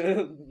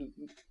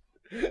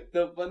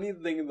 The funny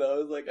thing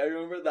though is like I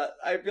remember that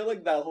I feel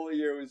like that whole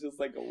year was just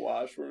like a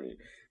wash for me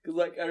because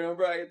like I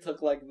remember I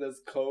took like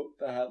this coat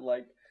that had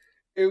like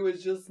it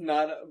was just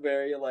not a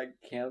very like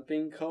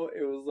camping coat.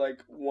 It was like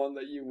one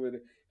that you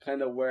would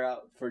kind of wear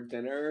out for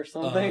dinner or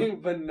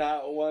something, but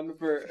not one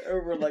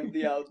for like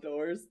the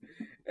outdoors.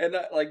 And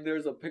like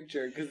there's a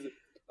picture because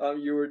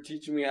you were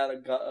teaching me how to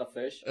gut a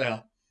fish.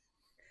 Yeah.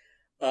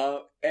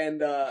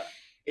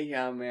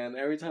 Yeah, man.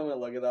 Every time I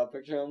look at that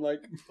picture, I'm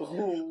like,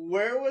 oh,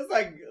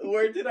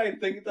 where did I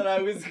think that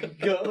I was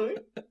going?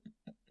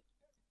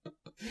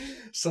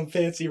 Some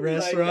fancy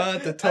restaurant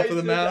at the top of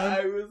the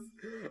mountain?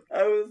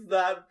 I was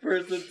that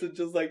person to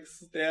just, like,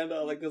 stand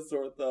out like a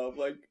sore thumb.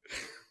 Like,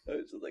 I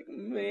was just like,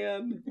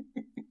 man.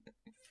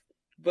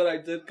 But I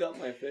did gut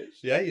my fish.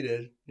 Yeah, you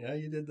did. Yeah,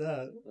 you did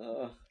that.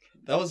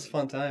 That was a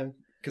fun time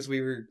because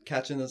we were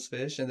catching those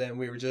fish and then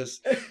we were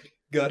just...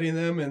 gutting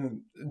them,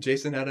 and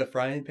Jason had a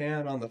frying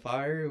pan on the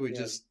fire. We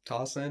just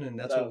toss in, and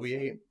that's what we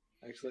ate.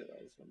 Actually,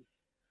 that was fun.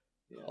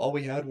 Yeah. All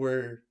we had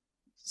were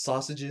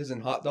sausages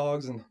and hot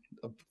dogs and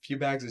a few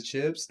bags of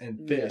chips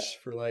and fish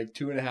for like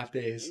 2.5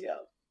 days. Yeah.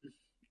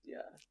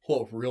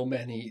 Oh, real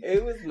men eat.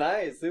 It was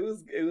nice. It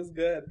was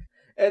good.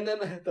 And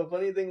then the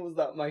funny thing was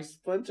that my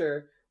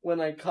splinter, when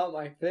I caught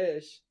my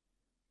fish,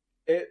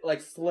 it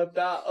like slipped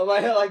out.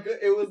 Like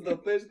it was the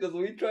fish because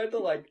we tried to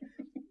like.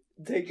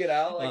 Take it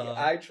out. Like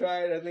I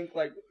tried. I think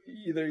like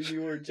either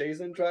you or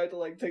Jason tried to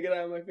like take it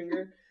out of my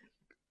finger,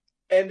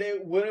 and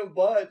it wouldn't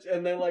budge.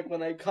 And then like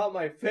when I caught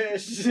my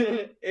fish,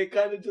 it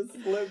kind of just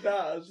slipped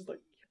out. I was just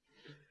like,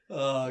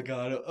 oh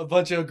god, a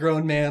bunch of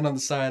grown men on the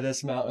side of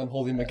this mountain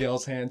holding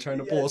Miguel's hand, trying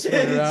to pull a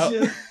splinter out.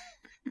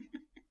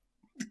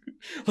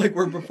 Like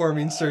we're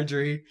performing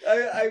surgery.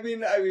 I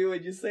mean,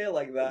 when you say it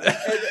like that,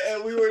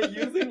 and we were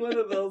using one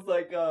of those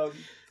like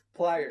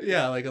pliers.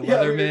 Yeah, like a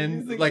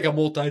Leatherman, like a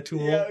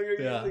multi-tool. Yeah, we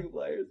were using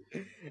pliers.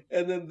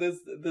 And then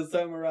this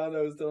time around,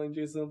 I was telling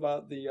Jason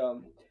about the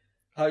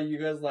how you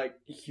guys like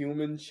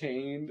human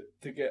chained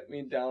to get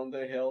me down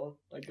the hill,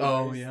 like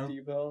a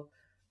steep hill.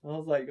 I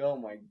was like, oh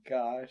my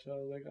gosh! I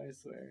was like, I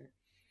swear.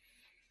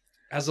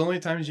 Has the only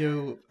times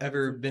you've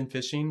ever been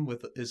fishing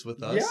with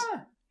us?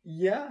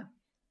 Yeah.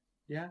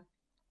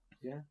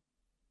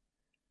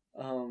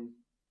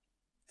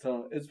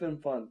 So it's been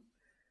fun,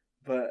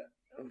 but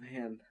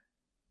man.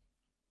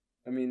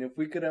 I mean, if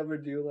we could ever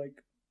do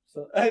like,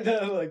 so I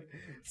know, like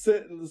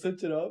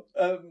switch it up,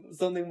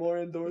 something more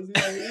indoorsy.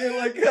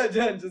 Like,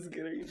 just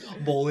kidding.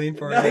 Bowling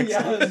for No,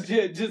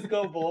 yeah, just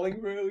go bowling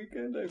for a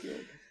weekend. I feel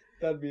like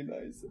that'd be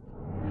nice.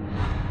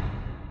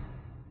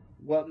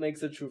 What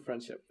makes a true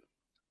friendship?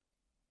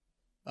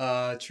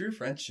 True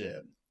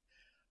friendship.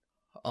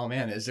 Oh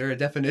man, is there a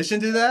definition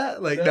to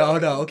that? Like, no.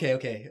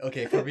 Okay.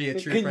 For me, a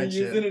true Can friendship.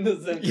 you use it in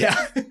a sentence?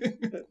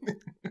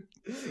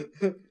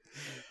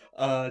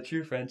 Yeah.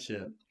 True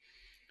friendship.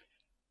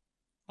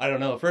 I don't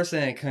know. The first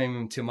thing that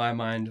came to my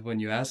mind when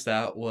you asked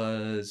that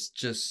was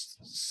just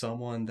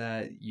someone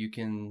that you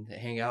can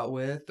hang out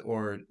with,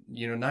 or,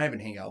 not even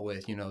hang out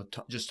with,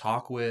 just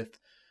talk with,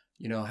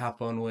 have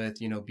fun with,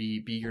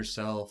 be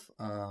yourself,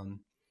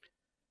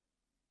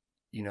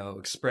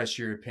 express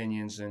your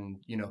opinions and,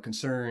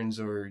 concerns,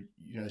 or,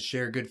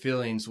 share good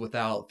feelings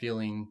without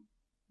feeling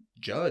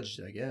judged,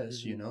 I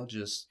guess,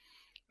 just,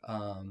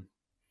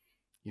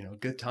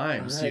 good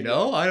times, Right.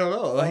 I don't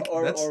know. Like,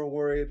 or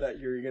worry that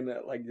you're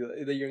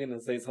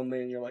gonna say something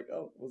and you're like,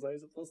 oh, was I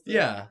supposed to?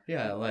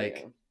 Yeah.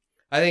 Like,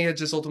 I think it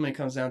just ultimately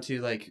comes down to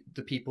like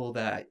the people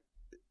that,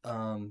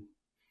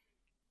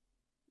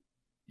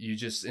 you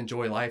just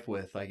enjoy life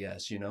with, I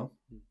guess,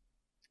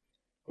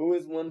 Who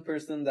is one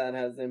person that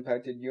has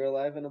impacted your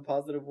life in a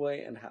positive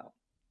way, and how?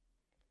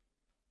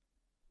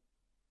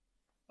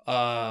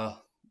 I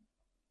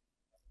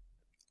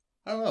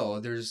don't know.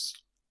 There's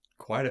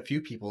quite a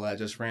few people that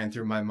just ran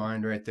through my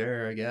mind right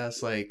there, I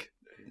guess. Like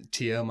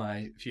Tia,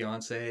 my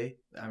fiance.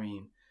 I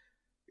mean,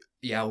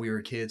 yeah, we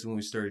were kids when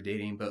we started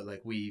dating, but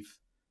like we've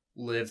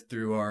lived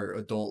through our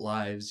adult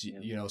lives,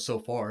 so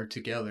far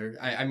together.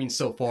 I mean,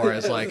 so far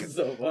as like,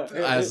 so far.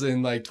 as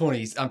in like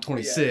 20, I'm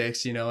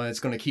 26, and it's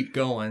going to keep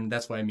going.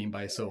 That's what I mean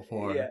by so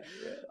far. Yeah.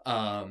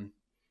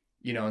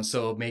 And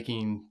so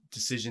making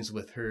decisions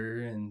with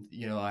her, and,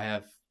 I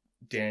have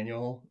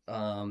Daniel,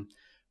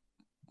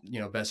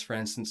 best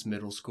friend since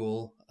middle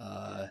school.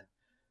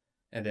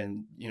 And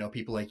then,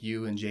 people like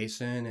you and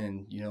Jason,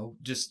 and,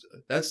 just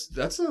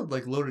that's a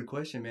like loaded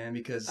question, man,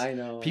 because I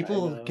know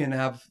people can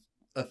have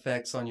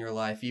effects on your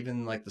life,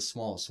 even like the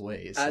smallest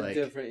ways, at like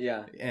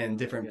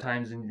different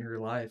times in your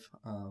life.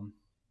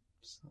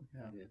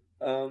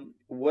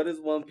 What is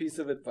one piece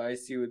of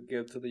advice you would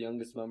give to the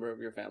youngest member of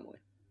your family?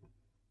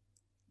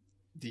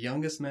 The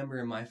youngest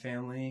member in my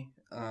family,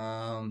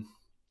 let's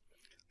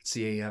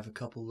see, I have a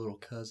couple little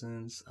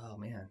cousins. Oh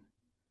man,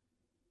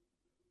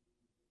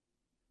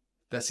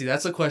 that's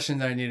a question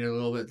that I need a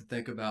little bit to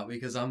think about,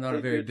 because I'm not a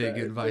very big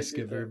advice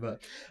giver,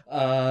 but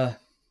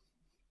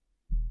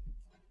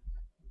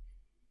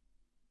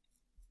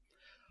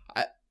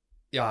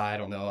I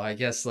don't know. I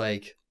guess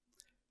like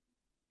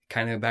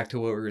kind of back to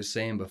what we were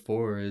saying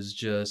before, is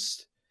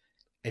just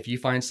if you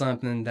find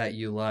something that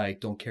you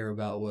like, don't care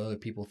about what other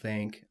people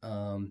think.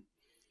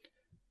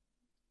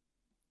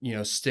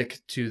 Stick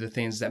to the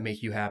things that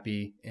make you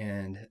happy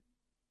and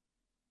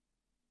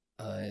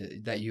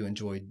that you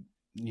enjoy,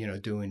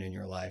 doing in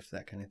your life,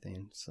 that kind of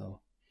thing. So,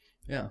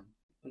 yeah.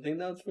 I think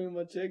that's pretty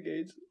much it,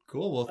 Gage.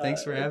 Cool. Well,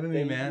 thanks for having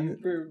me, man. Thank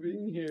you for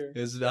being here. It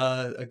was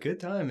a good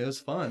time. It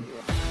was fun.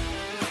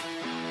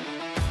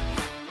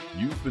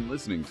 You've been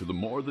listening to the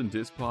More Than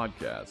Dis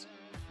podcast.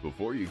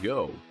 Before you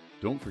go,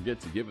 don't forget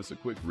to give us a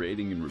quick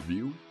rating and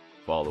review,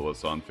 follow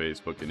us on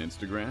Facebook and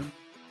Instagram,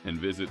 and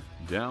visit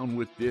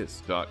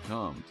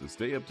downwithdis.com to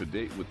stay up to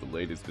date with the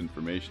latest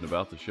information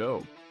about the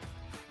show.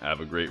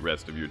 Have a great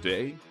rest of your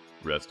day,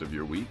 rest of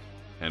your week,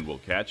 and we'll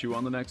catch you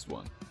on the next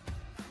one.